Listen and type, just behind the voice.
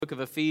book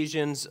of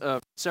Ephesians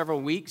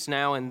several weeks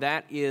now, and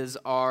that is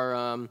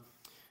our,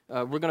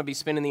 we're going to be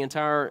spending the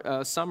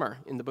entire summer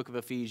in the book of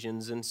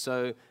Ephesians, and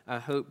so I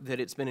hope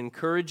that it's been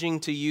encouraging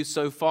to you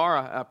so far.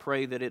 I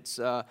pray that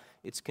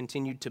it's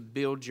continued to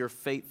build your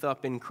faith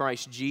up in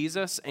Christ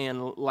Jesus.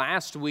 And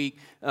last week,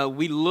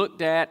 we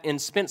looked at and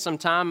spent some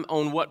time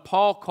on what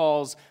Paul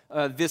calls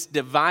this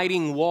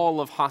dividing wall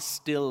of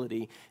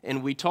hostility.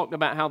 And we talked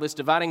about how this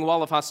dividing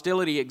wall of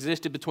hostility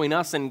existed between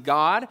us and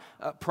God,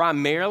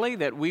 primarily,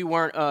 that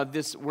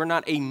we're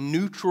not a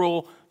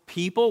neutral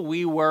people.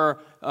 We were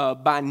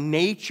by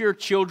nature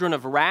children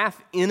of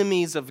wrath,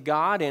 enemies of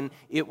God, and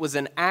it was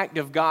an act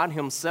of God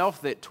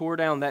himself that tore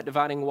down that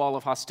dividing wall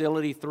of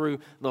hostility through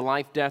the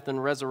life, death,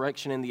 and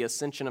resurrection and the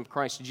ascension of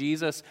Christ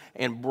Jesus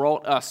and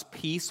brought us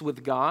peace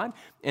with God.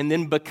 And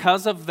then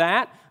because of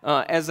that,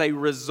 as a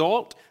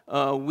result,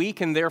 we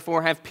can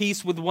therefore have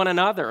peace with one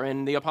another.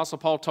 And the Apostle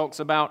Paul talks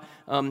about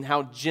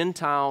how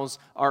Gentiles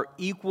are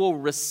equal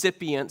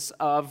recipients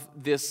of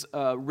this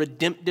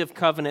redemptive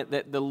covenant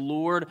that the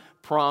Lord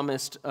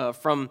promised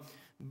from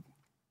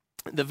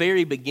the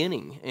very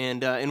beginning.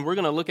 And we're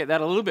going to look at that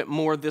a little bit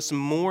more this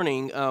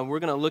morning. We're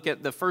going to look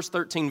at the first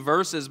 13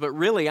 verses, but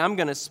really I'm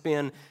going to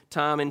spend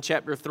time in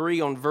chapter 3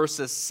 on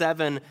verses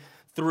 7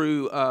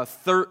 through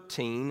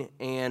 13.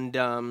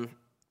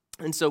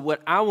 And so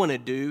what I want to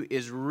do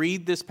is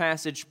read this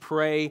passage,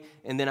 pray,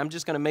 and then I'm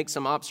just going to make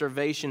some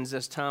observations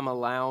as time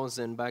allows,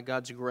 and by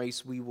God's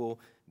grace, we will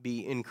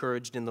be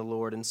encouraged in the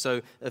Lord. And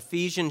so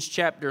Ephesians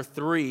chapter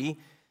 3,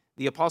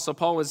 the Apostle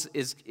Paul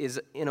is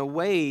in a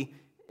way,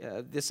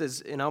 this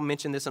is, and I'll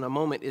mention this in a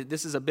moment,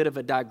 this is a bit of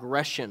a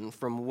digression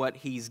from what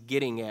he's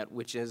getting at,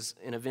 which is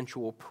an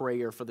eventual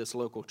prayer for this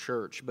local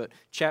church. But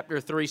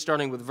chapter 3,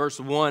 starting with verse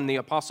 1, the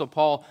Apostle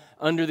Paul,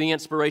 under the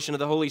inspiration of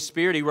the Holy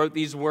Spirit, he wrote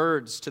these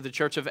words to the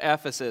church of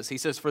Ephesus. He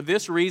says, "For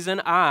this reason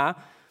I,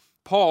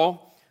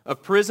 Paul, a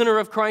prisoner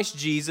of Christ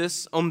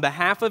Jesus, on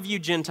behalf of you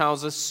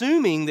Gentiles,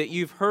 assuming that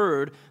you've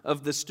heard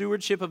of the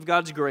stewardship of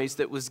God's grace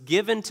that was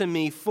given to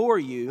me for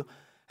you,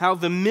 how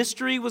the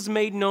mystery was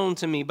made known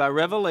to me by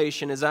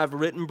revelation, as I've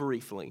written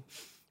briefly.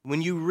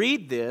 When you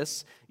read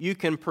this, you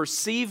can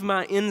perceive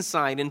my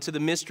insight into the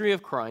mystery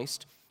of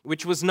Christ,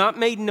 which was not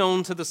made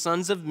known to the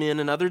sons of men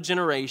in other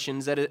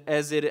generations,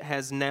 as it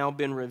has now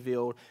been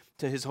revealed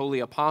to his holy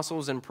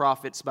apostles and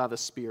prophets by the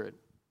Spirit.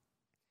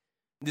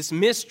 This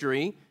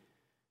mystery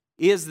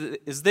is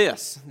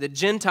this: the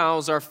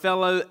Gentiles are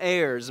fellow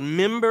heirs,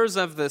 members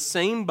of the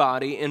same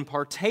body, and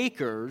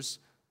partakers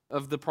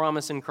of the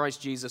promise in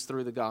Christ Jesus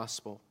through the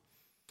gospel.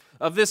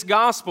 Of this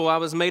gospel I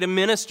was made a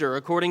minister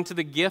according to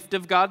the gift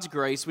of God's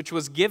grace, which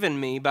was given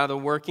me by the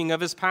working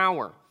of his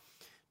power.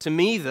 To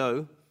me,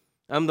 though,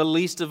 I'm the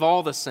least of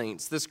all the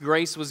saints. This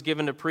grace was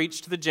given to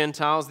preach to the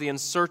Gentiles the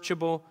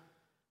unsearchable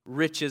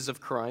riches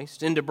of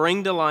Christ, and to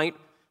bring to light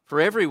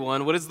for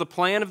everyone what is the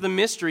plan of the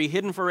mystery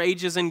hidden for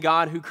ages in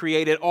God who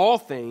created all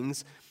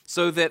things,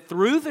 so that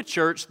through the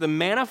church the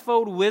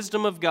manifold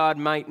wisdom of God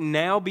might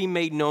now be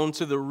made known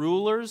to the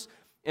rulers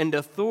and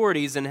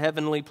authorities in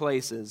heavenly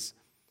places.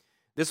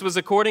 This was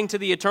according to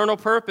the eternal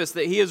purpose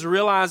that he has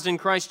realized in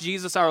Christ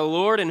Jesus our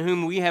Lord, in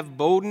whom we have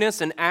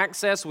boldness and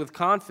access with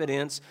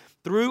confidence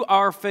through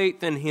our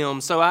faith in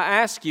him. So I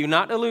ask you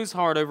not to lose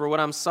heart over what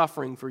I'm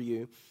suffering for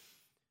you,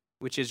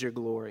 which is your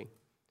glory."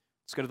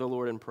 Let's go to the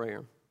Lord in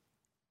prayer.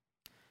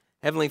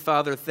 Heavenly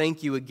Father,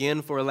 thank you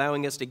again for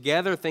allowing us to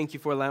gather. Thank you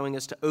for allowing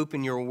us to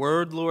open your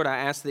word, Lord. I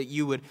ask that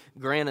you would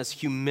grant us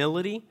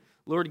humility.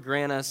 Lord,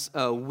 grant us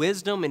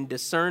wisdom and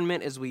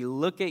discernment as we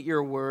look at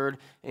your word.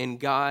 And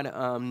God,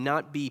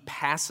 not be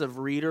passive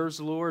readers,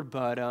 Lord,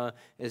 but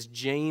as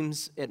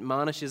James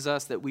admonishes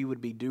us, that we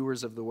would be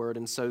doers of the word.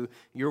 And so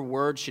your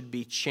word should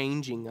be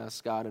changing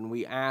us, God. And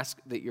we ask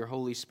that your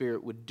Holy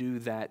Spirit would do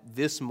that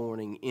this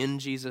morning. In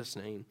Jesus'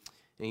 name,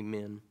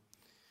 amen.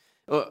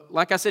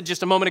 Like I said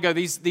just a moment ago,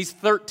 these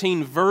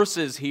 13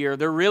 verses here,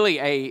 they're really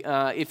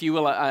if you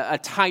will, a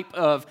type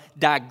of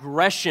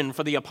digression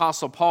for the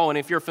Apostle Paul. And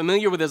if you're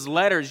familiar with his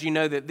letters, you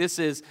know that this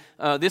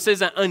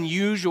isn't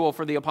unusual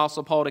for the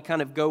Apostle Paul to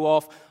kind of go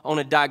off on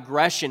a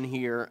digression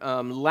here.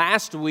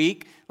 Last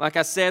week, like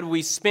I said,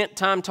 we spent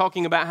time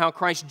talking about how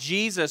Christ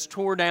Jesus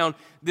tore down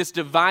this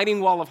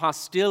dividing wall of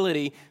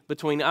hostility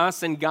between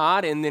us and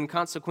God, and then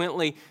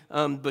consequently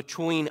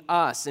between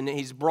us. And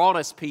he's brought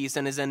us peace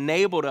and has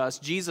enabled us.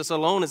 Jesus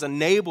alone has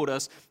enabled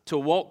us to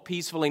walk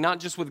peacefully, not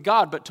just with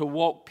God, but to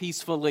walk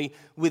peacefully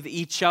with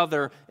each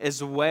other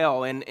as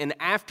well. And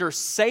after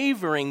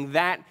savoring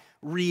that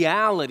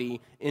reality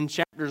in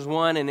chapters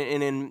 1 and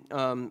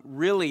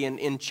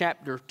in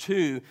chapter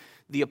 2,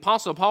 the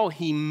Apostle Paul,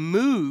 he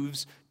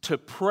moves to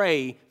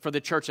pray for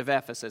the church of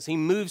Ephesus. He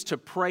moves to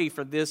pray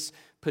for this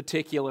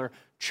particular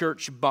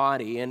church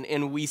body.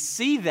 And we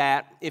see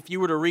that if you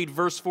were to read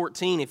verse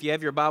 14, if you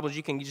have your Bibles,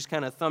 you can just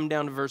kind of thumb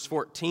down to verse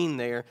 14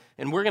 there.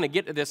 And we're going to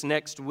get to this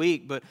next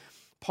week, but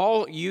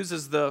Paul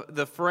uses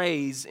the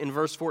phrase in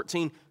verse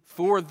 14,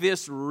 "for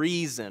this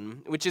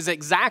reason," which is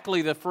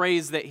exactly the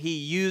phrase that he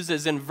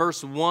uses in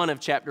verse 1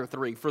 of chapter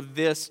 3, "for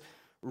this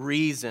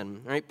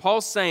reason." Right?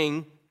 Paul's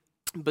saying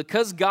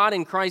because God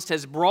in Christ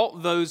has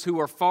brought those who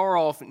are far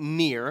off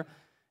near,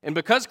 and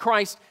because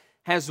Christ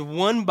has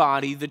one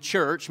body, the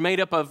church, made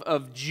up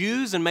of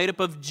Jews and made up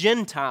of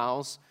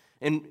Gentiles,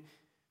 and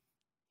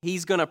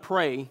he's going to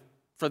pray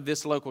for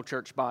this local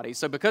church body.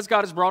 So because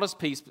God has brought us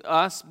peace,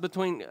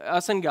 between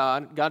us and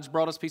God, God's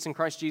brought us peace in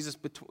Christ Jesus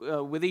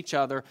with each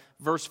other,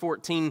 verse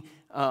 14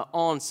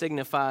 on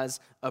signifies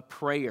a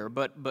prayer.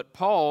 But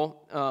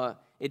Paul,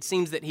 it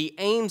seems that he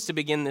aims to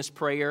begin this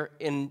prayer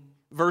in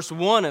verse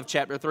 1 of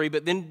chapter 3,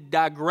 but then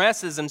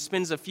digresses and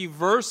spends a few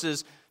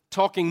verses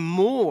talking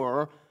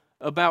more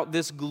about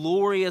this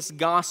glorious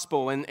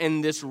gospel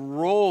and this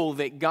role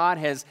that God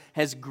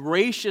has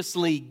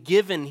graciously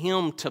given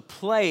him to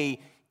play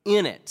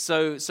in it.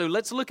 So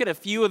let's look at a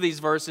few of these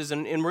verses,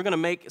 and we're going to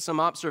make some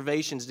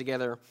observations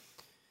together.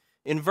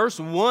 In verse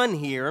 1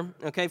 here,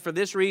 okay, for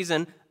this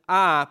reason,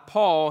 I,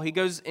 Paul, he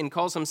goes and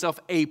calls himself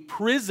a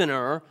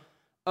prisoner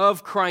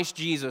of Christ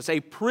Jesus, a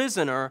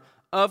prisoner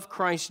of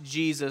Christ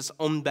Jesus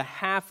on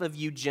behalf of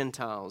you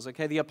Gentiles.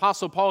 Okay, the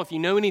Apostle Paul, if you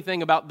know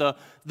anything about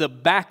the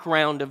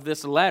background of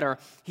this letter,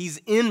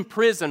 he's in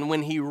prison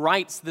when he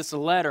writes this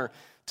letter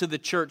to the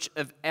church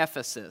of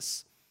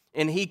Ephesus.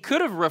 And he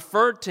could have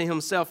referred to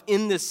himself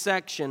in this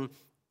section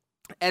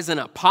as an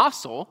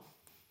apostle.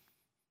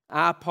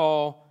 I,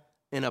 Paul,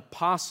 an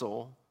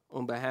apostle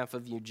on behalf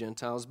of you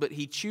Gentiles. But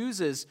he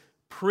chooses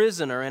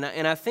prisoner,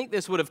 and I think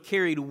this would have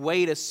carried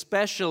weight,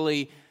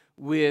 especially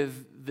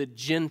with the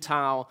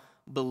Gentile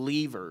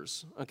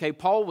believers. Okay,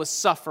 Paul was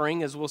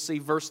suffering, as we'll see,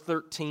 verse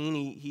 13,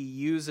 he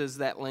uses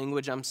that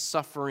language, I'm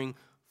suffering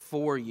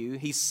for you.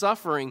 He's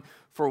suffering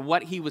for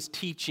what he was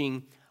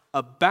teaching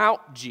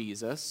about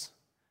Jesus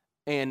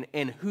and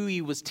who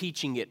he was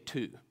teaching it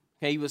to.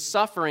 Okay, he was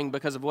suffering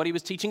because of what he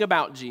was teaching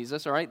about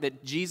Jesus, all right,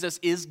 that Jesus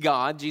is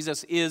God,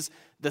 Jesus is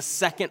the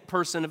second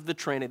person of the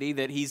Trinity,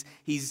 that he's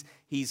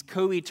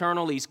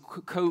co-eternal, he's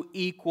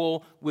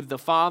co-equal with the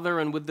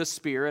Father and with the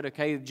Spirit,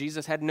 okay?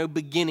 Jesus had no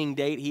beginning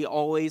date, he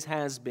always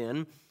has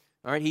been.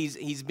 All right,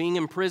 he's being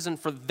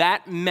imprisoned for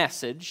that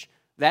message,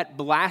 that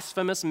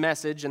blasphemous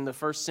message in the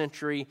first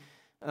century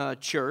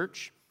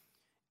church,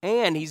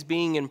 and he's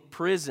being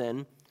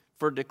imprisoned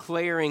for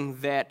declaring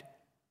that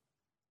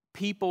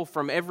people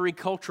from every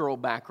cultural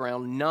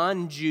background,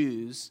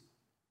 non-Jews,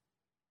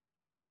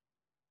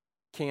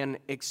 can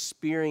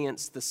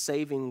experience the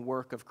saving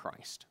work of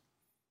Christ.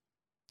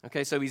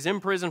 Okay, so he's in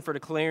prison for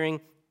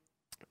declaring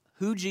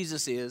who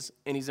Jesus is,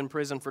 and he's in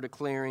prison for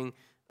declaring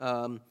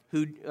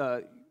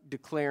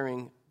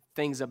declaring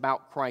things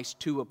about Christ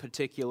to a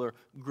particular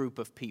group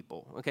of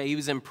people. Okay, he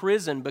was in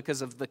prison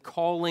because of the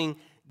calling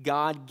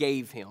God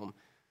gave him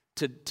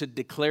to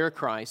declare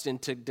Christ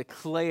and to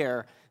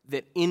declare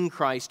that in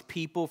Christ,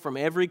 people from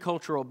every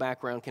cultural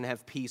background can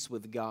have peace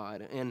with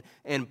God.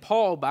 And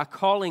Paul, by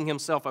calling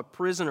himself a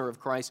prisoner of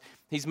Christ,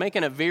 he's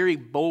making a very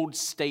bold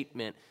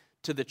statement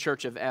to the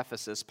church of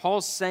Ephesus.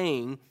 Paul's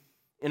saying,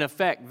 in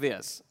effect,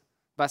 this.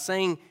 By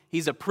saying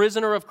he's a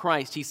prisoner of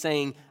Christ, he's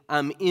saying,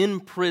 I'm in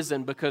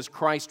prison because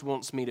Christ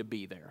wants me to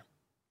be there.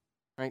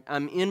 Right?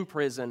 I'm in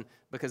prison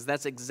because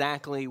that's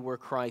exactly where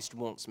Christ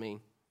wants me.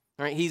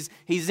 Right?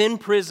 He's in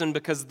prison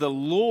because the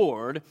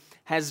Lord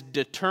has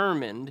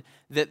determined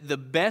that the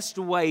best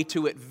way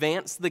to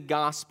advance the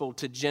gospel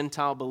to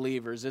Gentile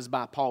believers is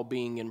by Paul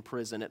being in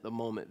prison at the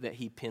moment that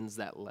he pens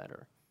that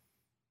letter.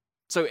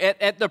 So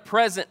at the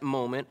present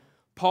moment,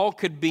 Paul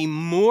could be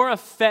more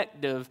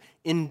effective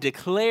in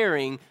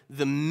declaring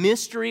the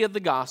mystery of the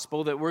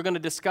gospel that we're going to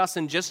discuss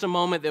in just a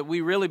moment, that we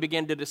really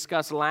began to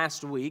discuss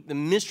last week. The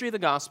mystery of the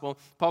gospel,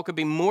 Paul could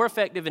be more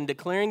effective in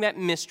declaring that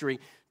mystery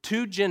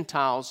to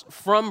Gentiles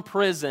from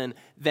prison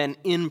than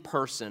in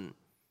person.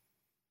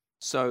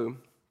 So,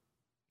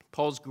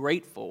 Paul's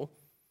grateful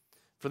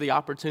for the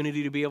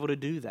opportunity to be able to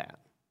do that.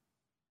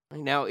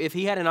 Now, if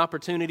he had an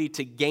opportunity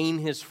to gain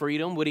his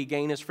freedom, would he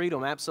gain his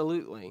freedom?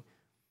 Absolutely.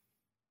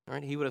 All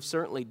right, he would have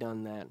certainly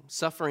done that.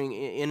 Suffering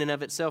in and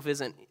of itself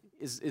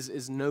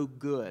is no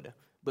good.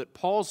 But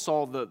Paul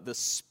saw the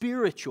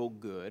spiritual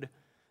good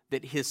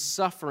that his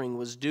suffering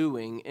was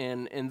doing,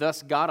 and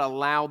thus God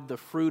allowed the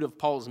fruit of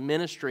Paul's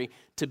ministry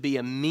to be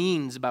a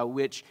means by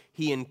which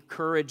he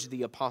encouraged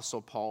the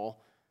Apostle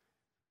Paul,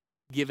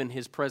 given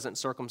his present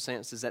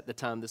circumstances at the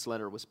time this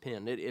letter was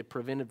penned. It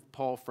prevented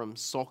Paul from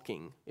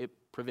sulking. It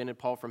prevented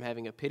Paul from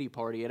having a pity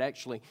party. It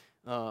actually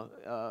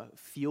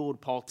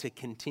fueled Paul to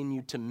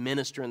continue to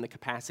minister in the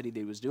capacity that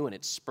he was doing.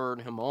 It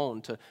spurred him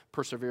on to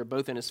persevere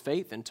both in his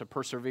faith and to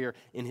persevere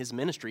in his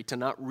ministry, to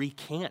not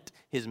recant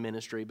his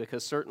ministry,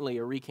 because certainly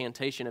a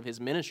recantation of his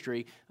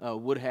ministry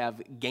would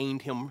have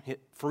gained him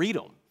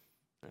freedom.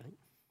 Right?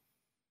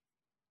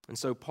 And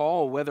so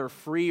Paul, whether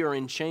free or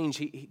in chains,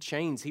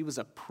 he was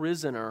a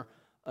prisoner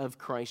of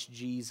Christ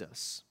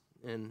Jesus.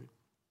 And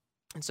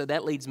so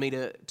that leads me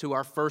to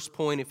our first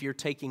point, if you're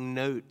taking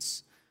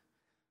notes.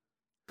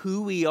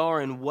 Who we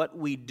are and what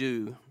we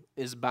do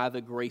is by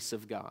the grace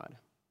of God.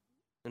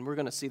 And we're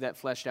going to see that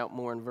fleshed out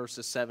more in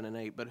verses 7 and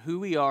 8. But who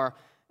we are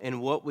and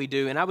what we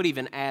do, and I would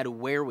even add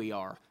where we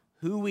are.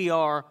 Who we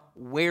are,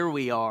 where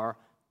we are,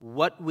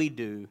 what we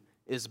do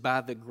is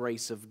by the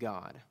grace of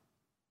God.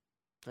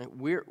 Right?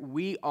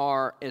 We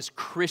are, as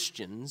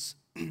Christians,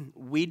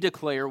 we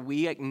declare,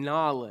 we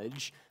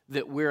acknowledge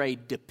that we're a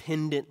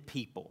dependent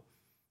people.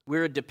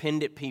 We're a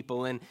dependent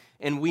people,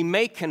 and we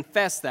may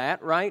confess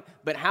that, right?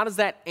 But how does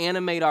that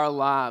animate our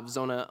lives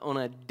on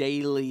a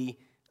daily,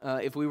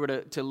 if we were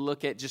to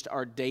look at just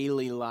our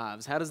daily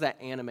lives, how does that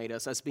animate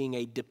us being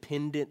a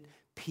dependent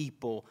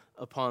people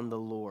upon the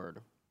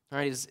Lord?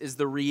 Right? Is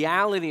the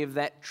reality of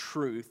that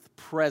truth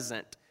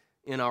present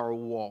in our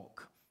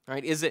walk?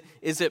 Right? Is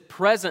it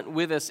present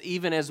with us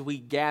even as we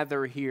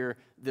gather here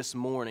this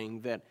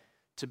morning, that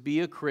to be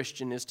a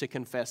Christian is to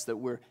confess that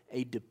we're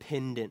a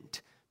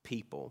dependent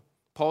people?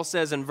 Paul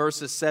says in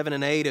verses 7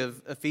 and 8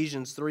 of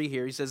Ephesians 3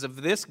 here, he says,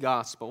 of this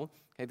gospel,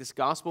 this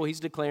gospel he's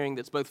declaring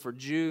that's both for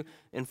Jew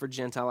and for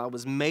Gentile, I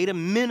was made a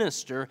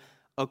minister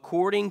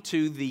according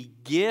to the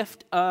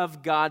gift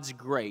of God's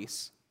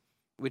grace,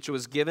 which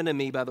was given to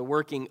me by the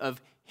working of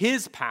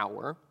his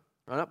power,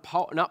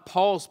 not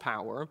Paul's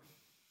power.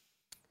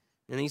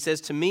 And he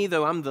says, to me,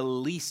 though, I'm the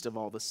least of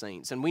all the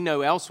saints. And we know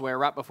elsewhere,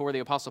 right before the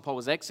Apostle Paul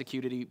was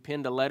executed, he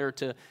penned a letter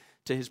to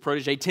his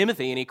protege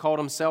Timothy, and he called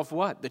himself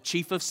what? The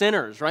chief of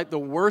sinners, right? The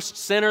worst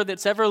sinner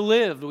that's ever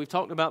lived. We've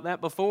talked about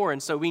that before.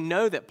 And so we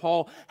know that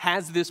Paul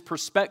has this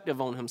perspective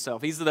on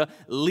himself. He's the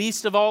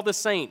least of all the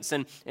saints.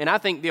 And I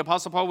think the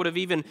Apostle Paul would have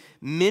even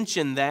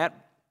mentioned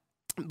that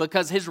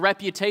because his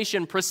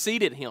reputation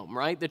preceded him,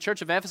 right? The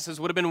church of Ephesus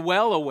would have been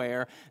well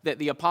aware that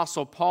the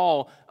Apostle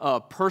Paul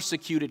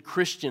persecuted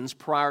Christians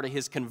prior to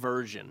his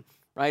conversion,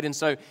 right? And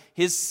so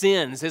his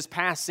sins, his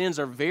past sins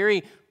are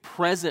very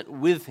present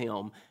with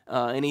him.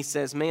 And he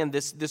says, man,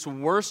 this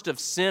worst of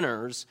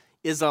sinners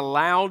is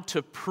allowed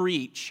to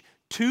preach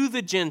to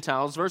the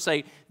Gentiles, verse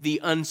 8,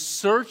 the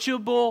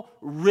unsearchable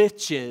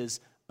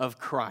riches of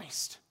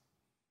Christ.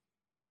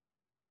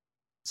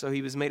 So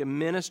he was made a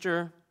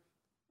minister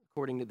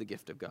according to the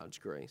gift of God's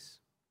grace.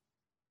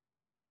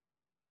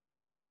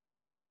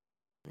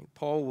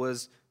 Paul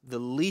was the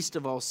least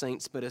of all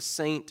saints, but a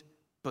saint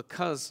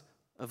because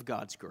of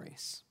God's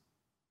grace.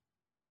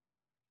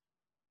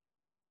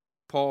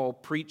 Paul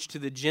preached to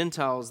the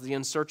Gentiles the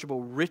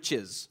unsearchable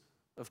riches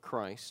of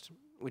Christ,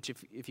 which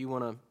if you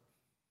want to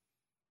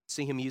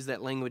see him use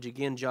that language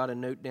again, jot a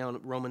note down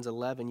at Romans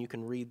 11. You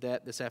can read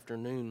that this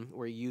afternoon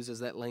where he uses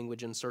that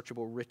language,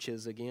 unsearchable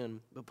riches,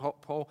 again. But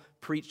Paul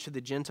preached to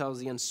the Gentiles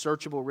the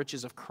unsearchable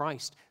riches of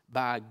Christ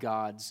by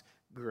God's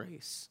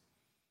grace.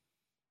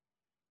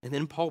 And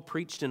then Paul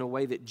preached in a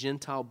way that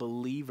Gentile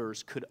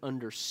believers could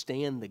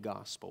understand the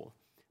gospel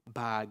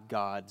by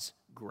God's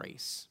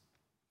grace.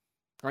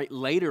 Right,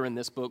 later in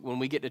this book, when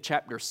we get to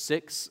chapter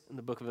 6 in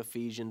the book of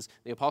Ephesians,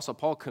 the Apostle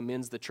Paul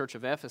commends the church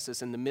of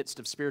Ephesus in the midst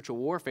of spiritual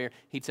warfare.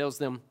 He tells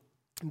them,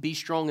 be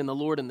strong in the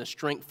Lord and the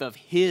strength of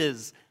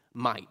his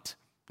might.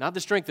 Not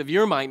the strength of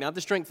your might, not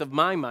the strength of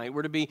my might.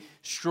 We're to be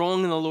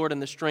strong in the Lord and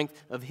the strength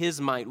of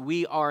his might.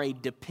 We are a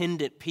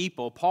dependent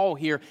people. Paul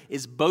here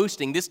is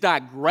boasting. This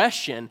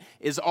digression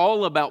is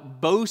all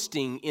about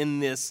boasting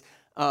in this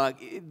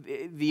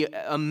the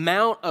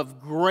amount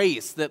of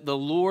grace that the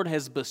Lord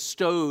has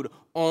bestowed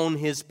on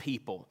his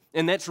people.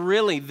 And that's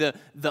really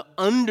the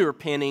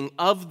underpinning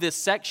of this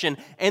section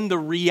and the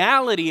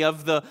reality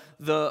of that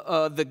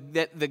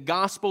the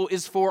gospel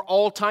is for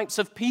all types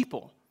of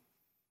people.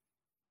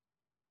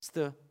 It's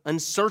the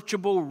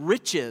unsearchable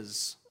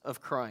riches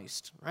of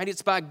Christ, right?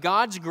 It's by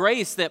God's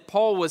grace that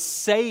Paul was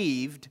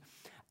saved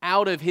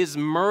out of his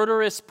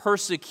murderous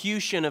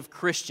persecution of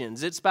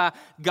Christians. It's by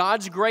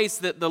God's grace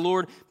that the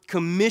Lord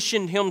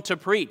commissioned him to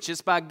preach.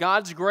 It's by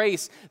God's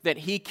grace that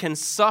he can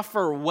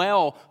suffer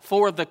well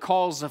for the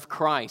cause of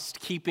Christ,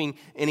 keeping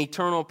an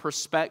eternal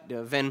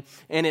perspective. And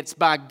it's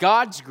by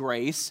God's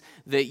grace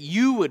that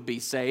you would be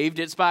saved.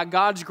 It's by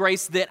God's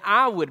grace that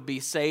I would be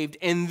saved,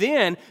 and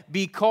then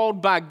be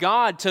called by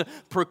God to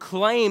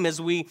proclaim as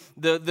we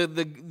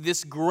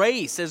this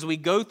grace as we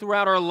go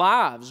throughout our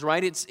lives,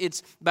 right?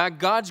 It's by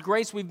God's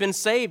grace we've been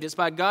saved. It's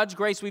by God's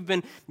grace we've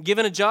been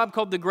given a job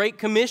called the Great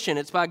Commission.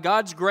 It's by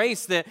God's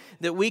grace that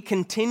we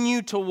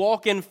continue to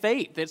walk in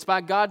faith. It's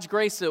by God's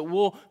grace that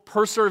we'll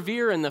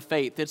persevere in the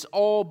faith. It's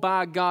all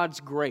by God's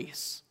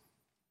grace.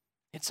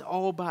 It's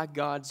all by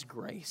God's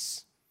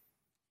grace.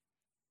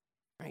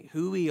 Right?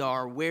 Who we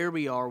are, where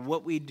we are,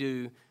 what we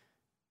do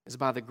is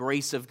by the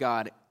grace of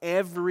God.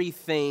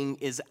 Everything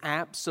is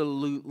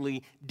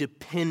absolutely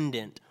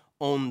dependent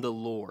on the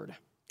Lord.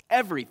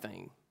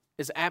 Everything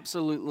is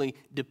absolutely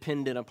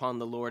dependent upon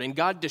the Lord. And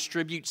God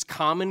distributes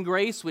common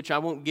grace, which I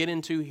won't get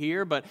into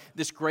here, but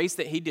this grace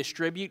that he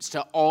distributes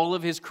to all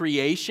of his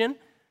creation.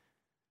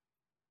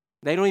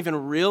 They don't even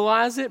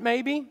realize it,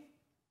 maybe.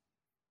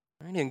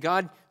 Right? And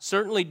God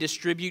certainly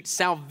distributes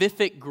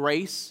salvific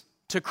grace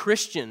to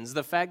Christians.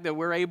 The fact that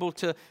we're able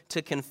to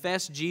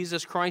confess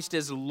Jesus Christ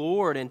as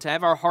Lord and to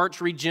have our hearts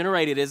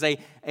regenerated is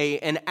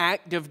an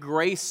act of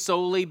grace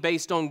solely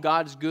based on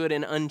God's good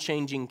and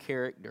unchanging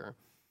character.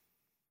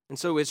 And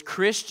so as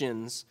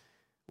Christians,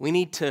 we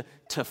need to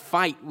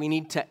fight, we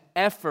need to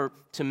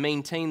effort to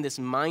maintain this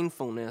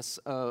mindfulness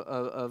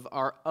of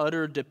our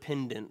utter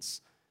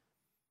dependence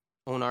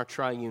on our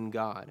triune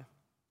God.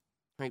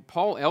 Right?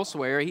 Paul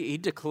elsewhere, he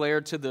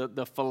declared to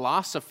the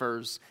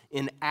philosophers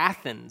in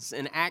Athens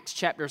in Acts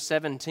chapter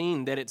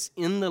 17 that it's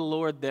in the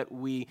Lord that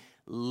we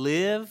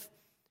live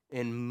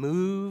and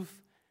move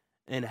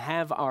and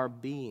have our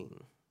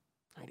being.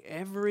 Right?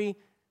 Every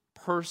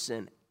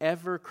person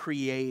ever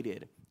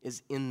created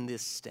is in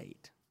this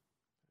state.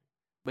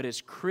 But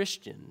as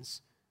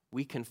Christians,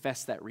 we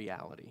confess that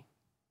reality.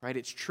 Right?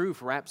 It's true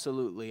for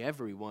absolutely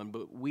everyone,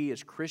 but we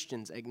as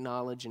Christians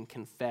acknowledge and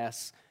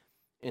confess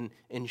and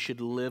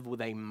should live with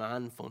a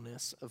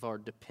mindfulness of our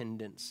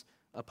dependence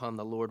upon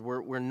the Lord.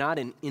 We're not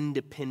an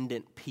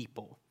independent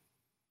people,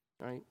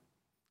 right?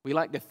 We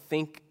like to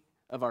think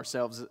of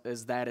ourselves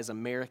as that as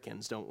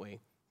Americans, don't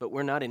we? But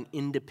we're not an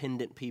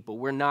independent people.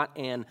 We're not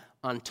an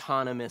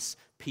autonomous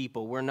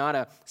people. We're not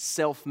a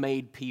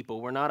self-made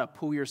people. We're not a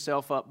pull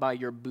yourself up by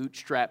your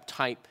bootstrap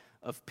type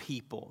of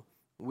people.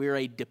 We're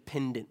a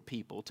dependent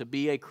people. To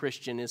be a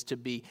Christian is to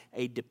be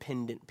a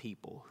dependent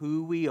people.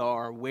 Who we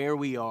are, where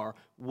we are,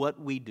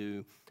 what we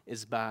do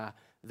is by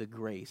the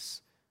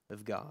grace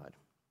of God.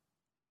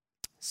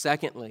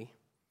 Secondly,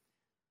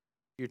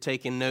 if you're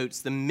taking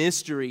notes, the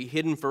mystery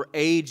hidden for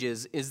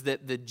ages is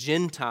that the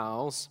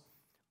Gentiles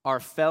are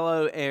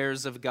fellow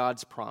heirs of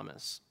God's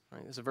promise.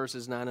 Right? This is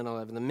verses 9 and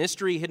 11. The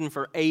mystery hidden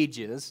for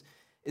ages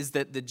is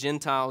that the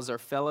Gentiles are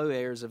fellow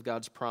heirs of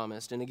God's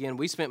promise. And again,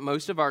 we spent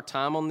most of our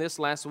time on this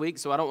last week,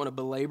 so I don't want to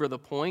belabor the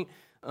point.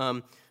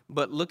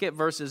 But look at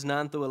verses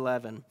 9 through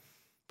 11.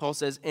 Paul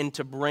says, and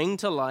to bring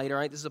to light, all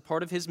right, this is a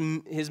part of his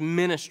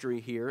ministry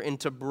here, and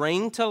to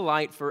bring to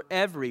light for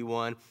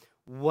everyone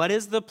what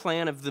is the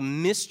plan of the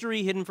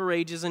mystery hidden for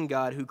ages in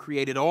God who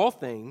created all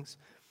things,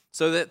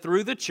 so that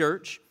through the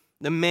church,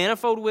 the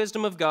manifold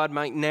wisdom of God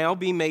might now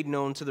be made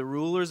known to the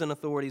rulers and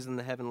authorities in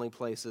the heavenly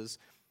places.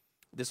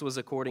 This was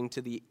according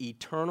to the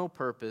eternal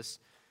purpose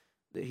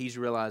that he's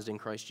realized in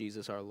Christ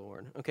Jesus our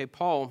Lord. Okay,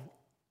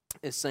 Paul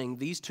is saying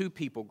these two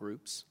people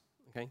groups,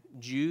 okay,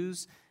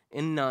 Jews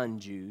and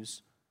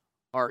non-Jews,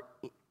 are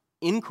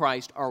in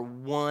Christ are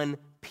one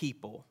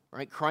people,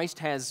 right? Christ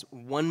has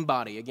one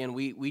body. Again,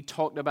 we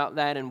talked about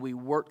that and we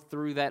worked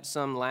through that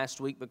some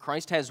last week, but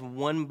Christ has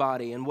one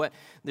body, and what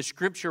the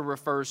Scripture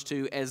refers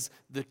to as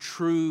the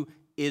true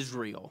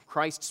Israel.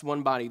 Christ's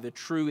one body, the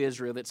true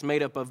Israel, that's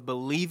made up of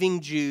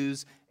believing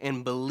Jews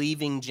and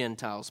believing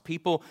Gentiles.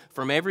 People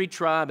from every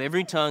tribe,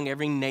 every tongue,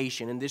 every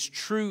nation. And this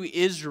true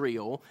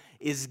Israel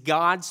is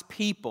God's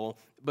people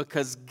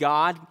because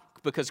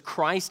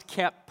Christ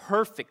kept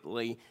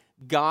perfectly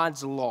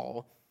God's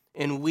law,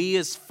 and we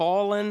as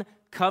fallen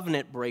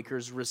covenant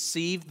breakers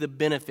receive the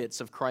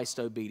benefits of Christ's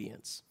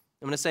obedience.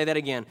 I'm going to say that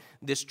again.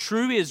 This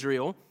true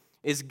Israel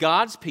is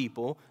God's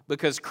people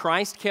because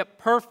Christ kept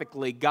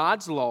perfectly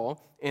God's law,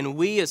 and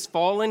we as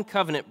fallen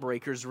covenant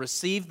breakers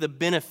receive the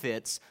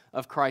benefits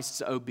of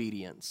Christ's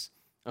obedience.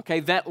 Okay,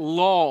 that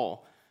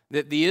law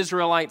that the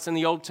Israelites in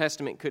the Old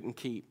Testament couldn't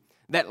keep,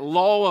 that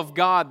law of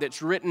God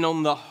that's written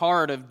on the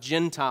heart of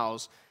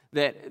Gentiles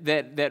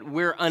that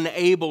we're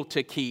unable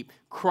to keep,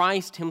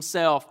 Christ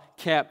himself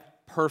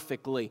kept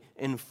perfectly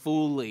and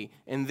fully,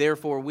 and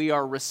therefore we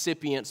are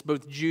recipients,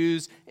 both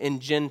Jews and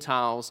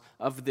Gentiles,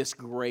 of this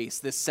grace,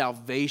 this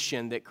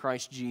salvation that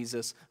Christ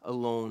Jesus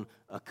alone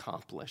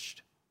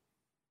accomplished.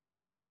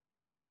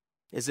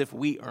 As if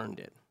we earned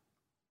it,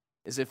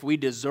 as if we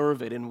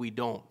deserve it, and we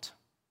don't,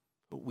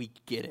 but we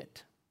get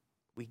it.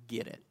 We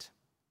get it.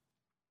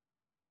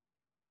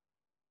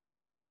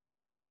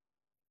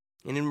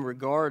 And in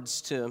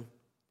regards to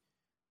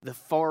the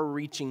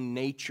far-reaching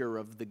nature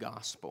of the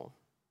gospel,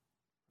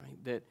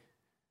 right, that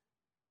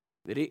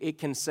it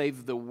can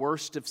save the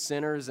worst of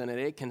sinners and that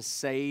it can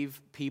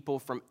save people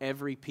from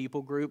every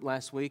people group.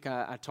 Last week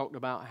I talked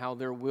about how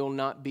there will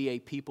not be a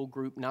people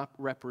group not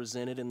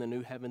represented in the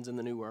new heavens and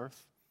the new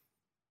earth.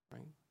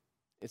 Right?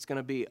 It's going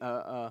to be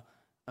a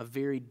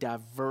very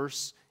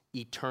diverse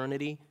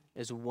eternity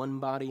as one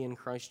body in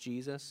Christ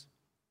Jesus.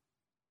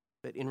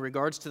 But in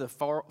regards to the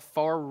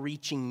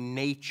far-reaching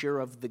nature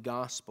of the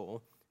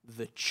gospel,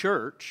 the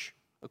church,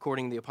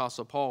 according to the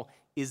Apostle Paul,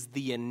 is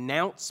the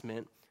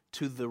announcement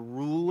to the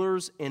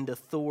rulers and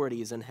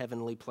authorities in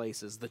heavenly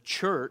places. The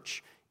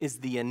church is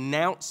the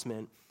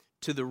announcement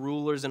to the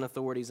rulers and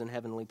authorities in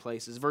heavenly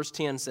places. Verse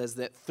 10 says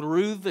that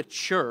through the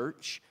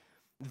church,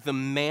 the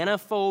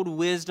manifold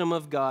wisdom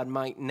of God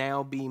might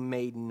now be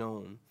made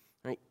known.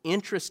 Right?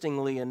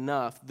 Interestingly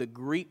enough, the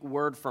Greek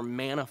word for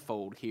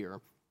manifold here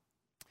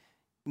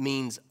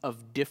means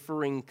of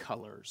differing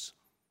colors.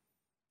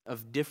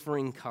 Of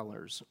differing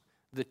colors.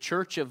 The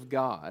church of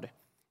God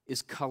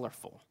is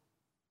colorful.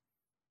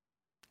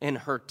 And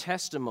her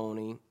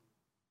testimony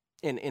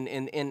and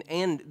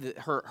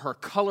her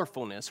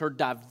colorfulness, her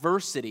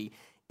diversity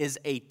is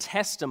a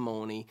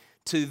testimony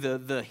to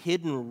the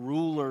hidden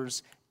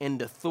rulers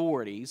and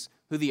authorities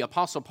who the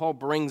Apostle Paul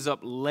brings up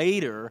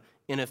later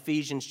in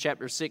Ephesians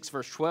chapter 6,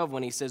 verse 12,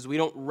 when he says, we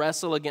don't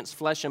wrestle against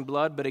flesh and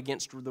blood, but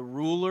against the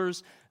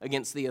rulers,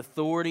 against the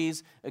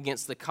authorities,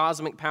 against the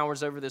cosmic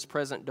powers over this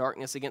present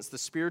darkness, against the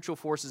spiritual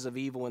forces of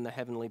evil in the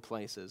heavenly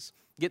places.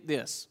 Get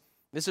this.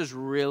 This is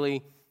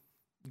really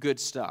good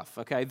stuff,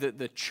 okay?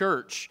 The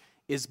church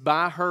is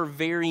by her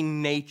very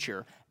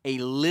nature a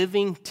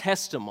living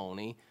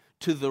testimony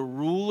to the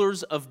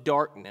rulers of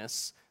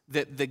darkness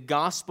that the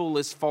gospel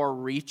is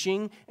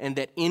far-reaching and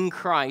that in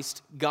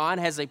Christ, God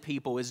has a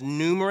people as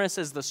numerous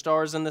as the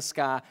stars in the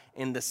sky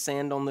and the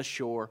sand on the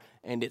shore,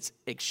 and it's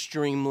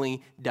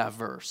extremely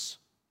diverse.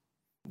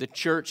 The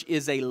church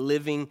is a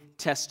living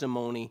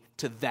testimony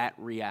to that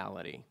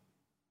reality.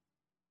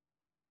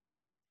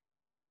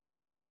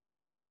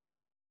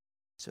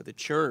 So the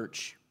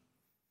church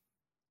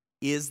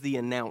is the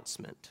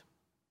announcement.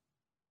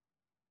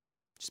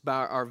 Just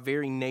by our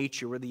very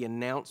nature, we're the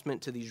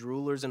announcement to these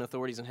rulers and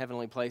authorities in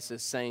heavenly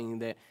places saying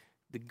that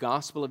the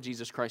gospel of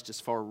Jesus Christ is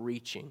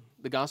far-reaching.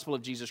 The gospel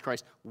of Jesus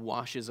Christ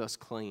washes us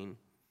clean.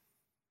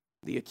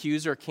 The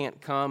accuser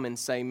can't come and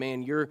say,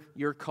 man,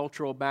 your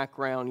cultural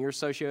background, your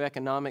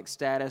socioeconomic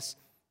status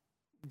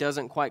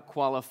doesn't quite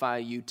qualify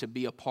you to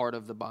be a part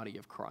of the body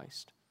of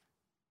Christ.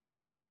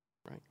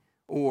 Right?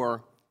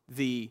 Or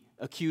the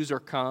accuser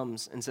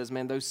comes and says,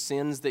 man, those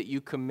sins that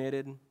you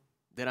committed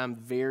that I'm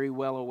very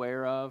well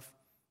aware of,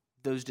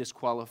 those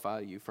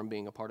disqualify you from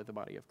being a part of the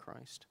body of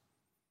Christ.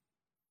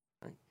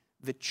 Right?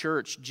 The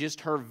church,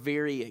 just her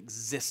very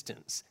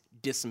existence,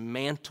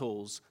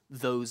 dismantles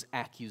those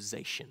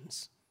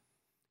accusations.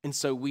 And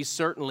so we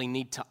certainly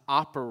need to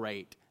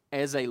operate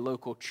as a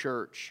local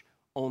church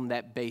on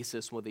that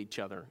basis with each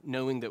other,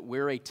 knowing that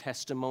we're a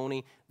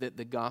testimony that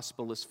the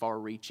gospel is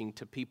far-reaching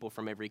to people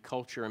from every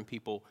culture and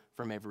people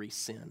from every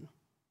sin.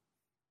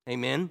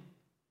 Amen?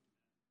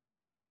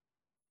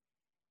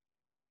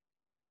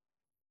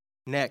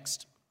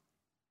 Next,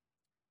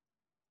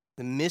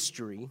 the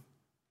mystery.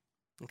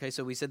 Okay,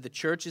 so we said the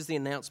church is the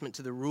announcement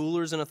to the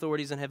rulers and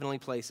authorities in heavenly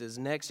places.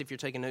 Next, if you're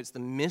taking notes, the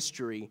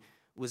mystery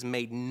was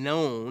made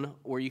known,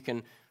 or you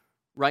can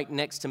write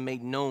next to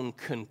made known,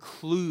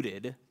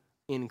 concluded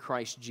in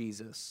Christ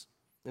Jesus.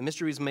 The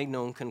mystery was made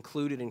known,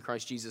 concluded in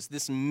Christ Jesus.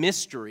 This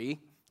mystery,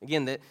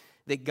 again,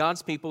 that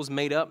God's people is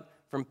made up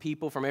from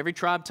people from every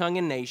tribe, tongue,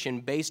 and nation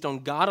based on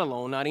God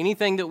alone, not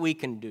anything that we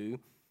can do.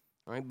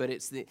 Right, but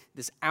it's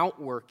this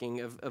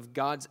outworking of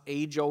God's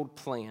age-old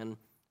plan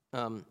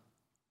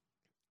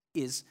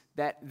is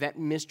that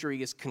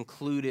mystery is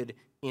concluded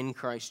in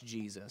Christ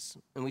Jesus.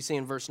 And we see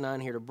in verse 9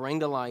 here, to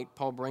bring to light,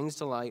 Paul brings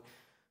to light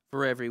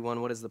for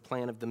everyone what is the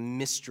plan of the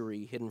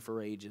mystery hidden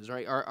for ages.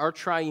 Right, our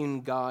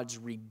triune God's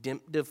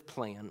redemptive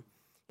plan,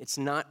 it's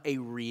not a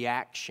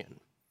reaction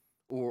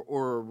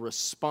or a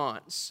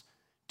response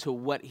to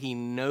what he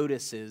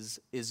notices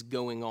is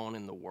going on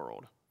in the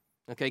world.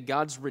 Okay,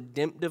 God's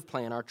redemptive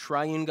plan, our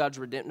triune God's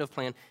redemptive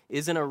plan,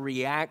 isn't a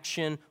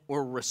reaction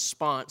or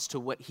response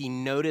to what he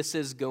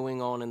notices going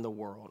on in the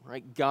world,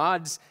 right?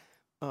 God's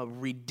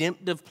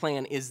redemptive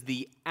plan is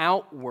the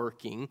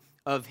outworking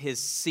of his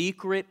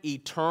secret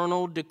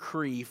eternal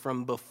decree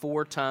from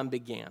before time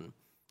began.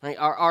 Right?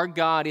 Our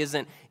God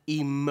isn't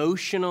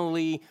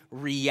emotionally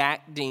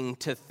reacting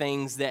to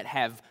things that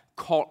have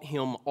caught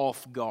him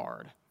off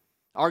guard.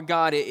 Our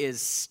God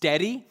is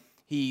steady,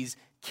 he's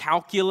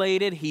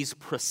calculated, he's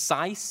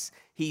precise,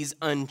 he's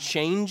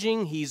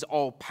unchanging, he's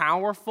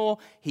all-powerful,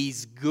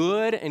 he's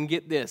good, and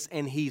get this,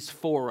 and he's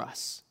for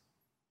us.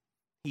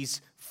 He's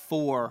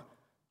for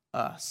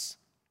us.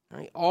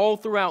 Right? All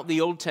throughout the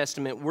Old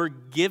Testament, we're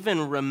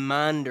given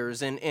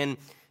reminders, and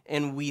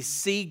we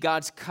see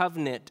God's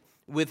covenant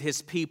with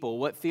his people,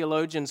 what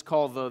theologians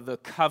call the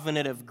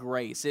covenant of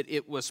grace.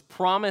 It was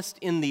promised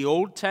in the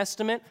Old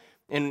Testament.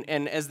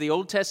 And as the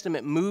Old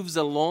Testament moves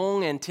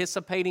along,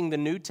 anticipating the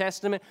New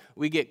Testament,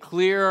 we get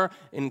clearer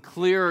and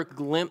clearer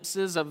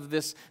glimpses of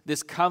this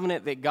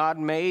covenant that God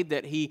made,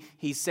 that he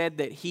said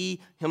that he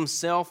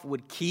himself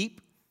would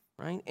keep,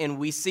 right? And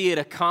we see it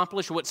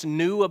accomplished. What's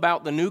new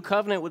about the new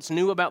covenant, what's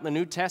new about the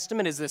New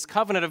Testament is this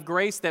covenant of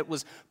grace that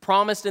was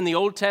promised in the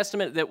Old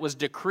Testament, that was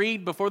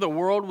decreed before the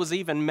world was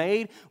even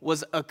made,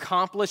 was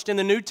accomplished in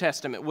the New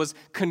Testament, was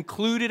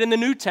concluded in the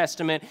New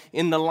Testament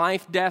in the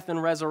life, death,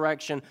 and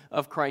resurrection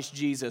of Christ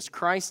Jesus.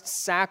 Christ's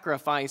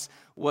sacrifice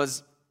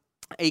was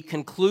a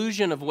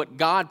conclusion of what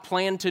God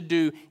planned to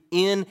do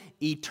in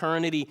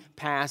eternity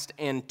past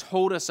and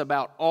told us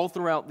about all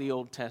throughout the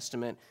Old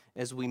Testament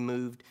as we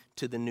moved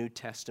to the New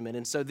Testament.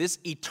 And so this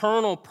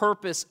eternal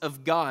purpose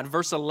of God,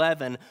 verse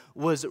 11,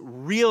 was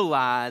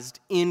realized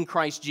in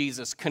Christ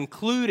Jesus,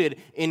 concluded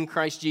in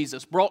Christ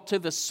Jesus, brought to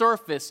the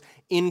surface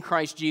in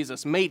Christ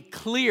Jesus, made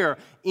clear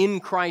in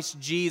Christ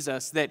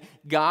Jesus that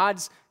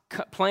God's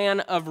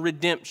plan of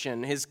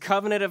redemption, his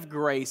covenant of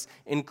grace,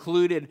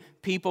 included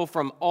people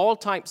from all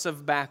types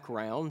of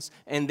backgrounds,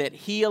 and that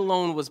he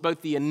alone was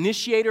both the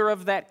initiator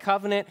of that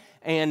covenant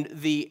and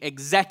the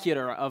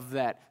executor of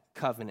that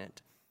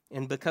covenant.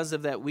 And because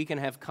of that, we can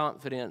have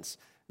confidence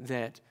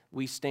that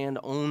we stand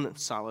on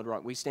solid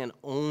rock. We stand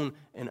on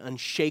an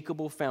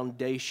unshakable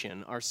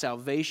foundation. Our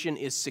salvation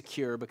is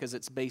secure because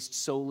it's based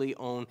solely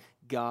on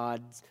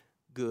God's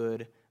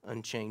good,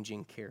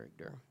 unchanging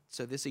character.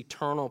 So this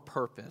eternal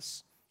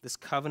purpose, this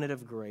covenant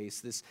of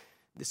grace,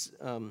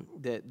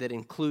 that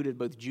included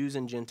both Jews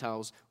and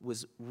Gentiles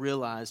was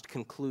realized,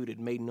 concluded,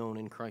 made known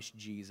in Christ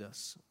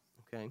Jesus.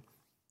 Okay?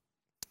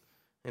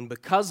 And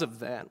because of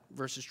that,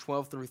 verses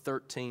 12 through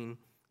 13,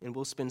 and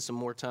we'll spend some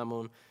more time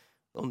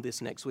on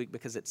this next week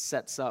because it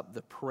sets up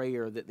the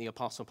prayer that the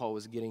Apostle Paul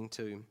was getting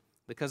to.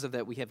 Because of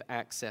that, we have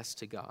access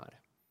to God.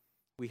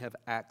 We have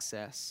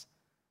access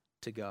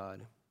to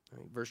God.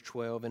 Right, verse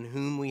 12, in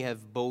whom we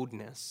have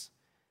boldness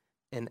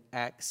and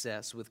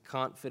access with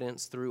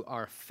confidence through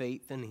our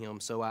faith in him.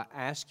 So I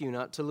ask you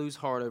not to lose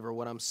heart over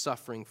what I'm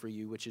suffering for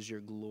you, which is your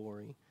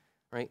glory.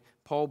 Right?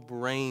 Paul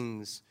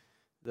brings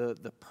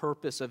the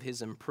purpose of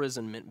his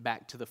imprisonment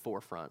back to the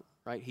forefront.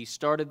 Right? He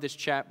started this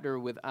chapter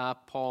with I,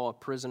 Paul, a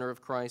prisoner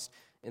of Christ,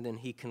 and then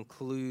he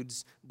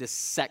concludes this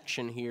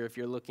section here, if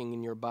you're looking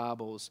in your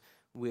Bibles,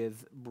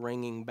 with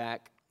bringing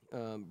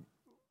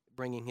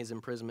his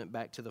imprisonment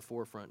back to the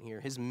forefront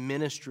here. His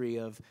ministry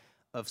of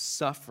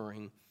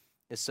suffering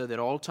is so that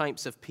all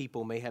types of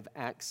people may have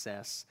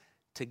access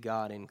to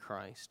God in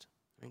Christ.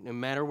 Right? No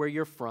matter where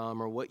you're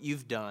from or what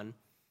you've done,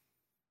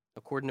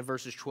 according to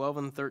verses 12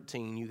 and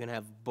 13, you can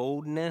have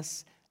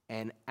boldness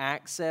and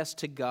access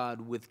to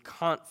God with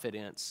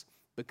confidence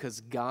because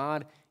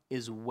God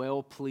is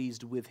well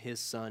pleased with his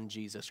Son,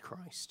 Jesus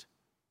Christ.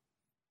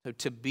 So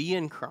to be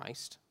in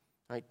Christ,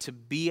 right, to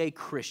be a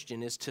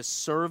Christian is to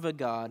serve a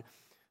God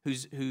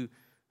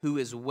who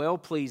is well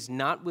pleased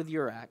not with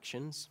your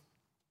actions,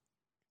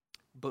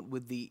 but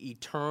with the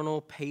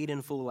eternal, paid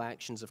in full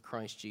actions of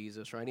Christ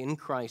Jesus, right? In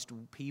Christ,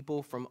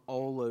 people from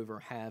all over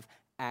have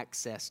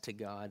access to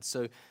God.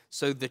 So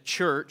the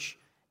church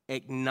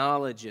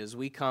acknowledges,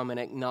 we come and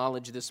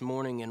acknowledge this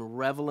morning and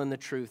revel in the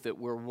truth that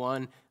we're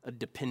one, a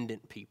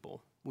dependent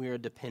people. We're a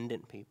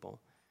dependent people.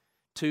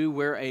 Two,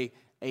 we're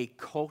a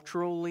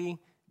culturally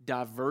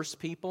diverse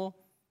people,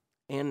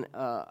 and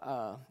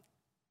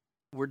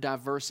we're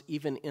diverse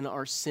even in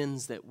our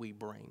sins that we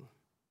bring.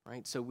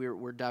 Right? So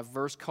we're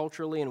diverse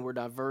culturally, and we're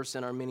diverse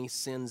in our many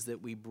sins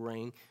that we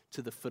bring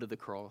to the foot of the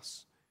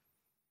cross.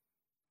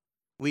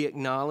 We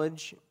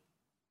acknowledge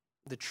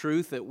the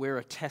truth that we're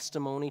a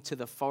testimony to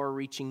the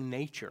far-reaching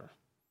nature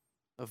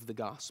of the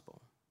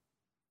gospel.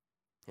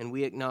 And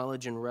we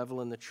acknowledge and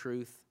revel in the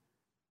truth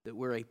that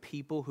we're a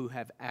people who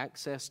have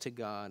access to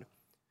God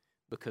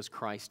because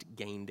Christ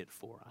gained it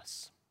for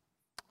us.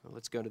 Well,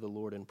 let's go to the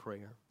Lord in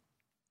prayer.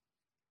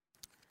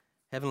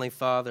 Heavenly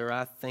Father,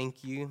 I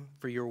thank you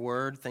for your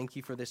word. Thank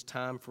you for this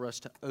time for us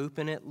to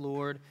open it,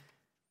 Lord,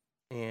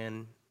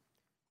 and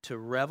to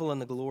revel in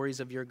the glories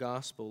of your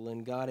gospel.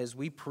 And God, as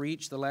we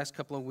preach the last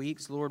couple of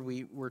weeks, Lord,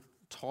 we were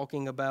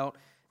talking about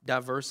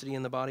diversity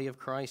in the body of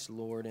Christ,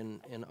 Lord,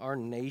 and our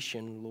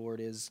nation, Lord,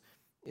 is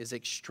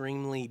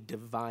extremely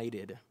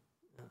divided.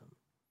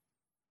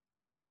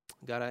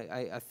 God,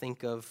 I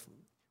think of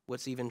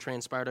what's even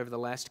transpired over the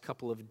last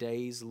couple of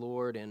days,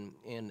 Lord, and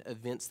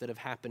events that have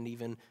happened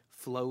even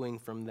flowing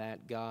from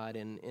that, God.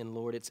 And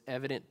Lord, it's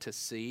evident to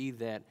see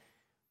that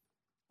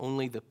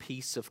only the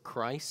peace of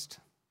Christ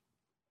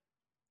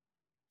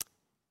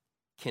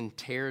can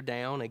tear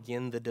down,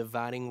 again, the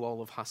dividing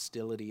wall of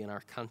hostility in our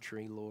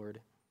country,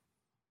 Lord.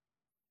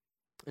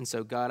 And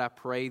so, God, I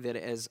pray that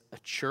as a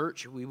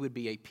church, we would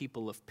be a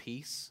people of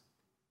peace,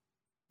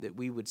 that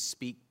we would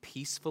speak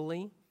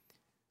peacefully,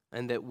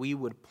 and that we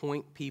would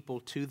point people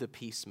to the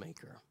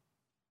peacemaker.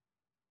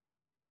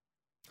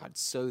 God,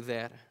 so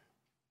that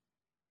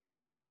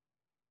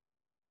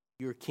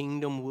your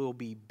kingdom will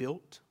be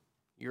built,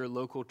 your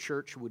local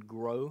church would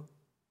grow,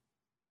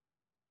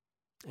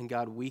 and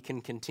God, we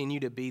can continue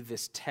to be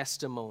this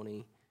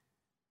testimony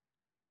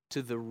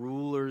to the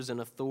rulers and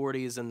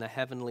authorities in the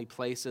heavenly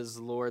places,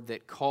 Lord,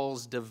 that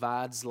cause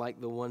divides like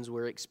the ones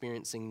we're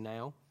experiencing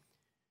now.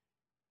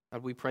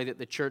 God, we pray that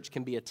the church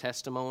can be a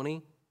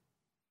testimony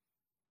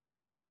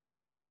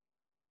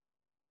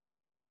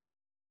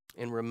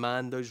and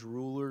remind those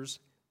rulers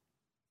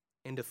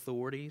and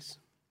authorities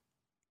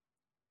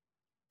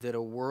that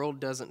a world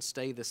doesn't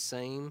stay the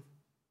same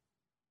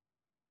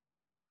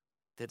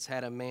that's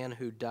had a man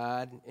who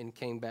died and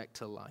came back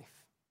to life.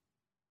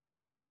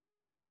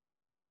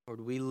 Lord,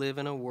 we live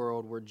in a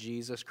world where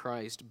Jesus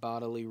Christ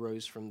bodily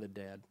rose from the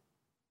dead.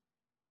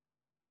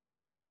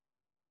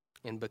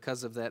 And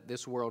because of that,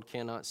 this world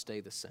cannot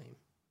stay the same.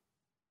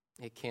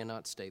 It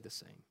cannot stay the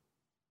same.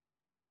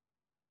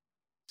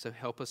 So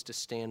help us to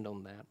stand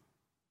on that.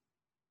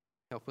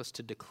 Help us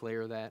to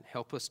declare that.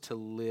 Help us to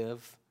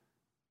live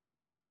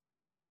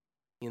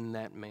in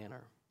that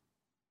manner.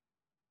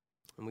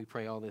 And we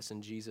pray all this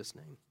in Jesus'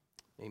 name.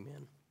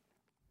 Amen.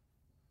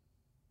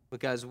 But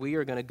guys, we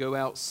are going to go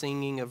out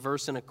singing a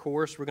verse and a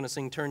chorus. We're going to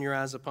sing Turn Your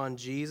Eyes Upon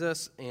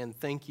Jesus. And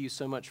thank you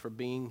so much for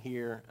being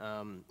here.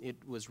 It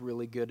was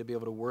really good to be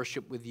able to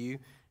worship with you.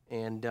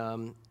 And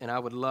I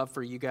would love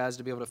for you guys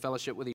to be able to fellowship with each other.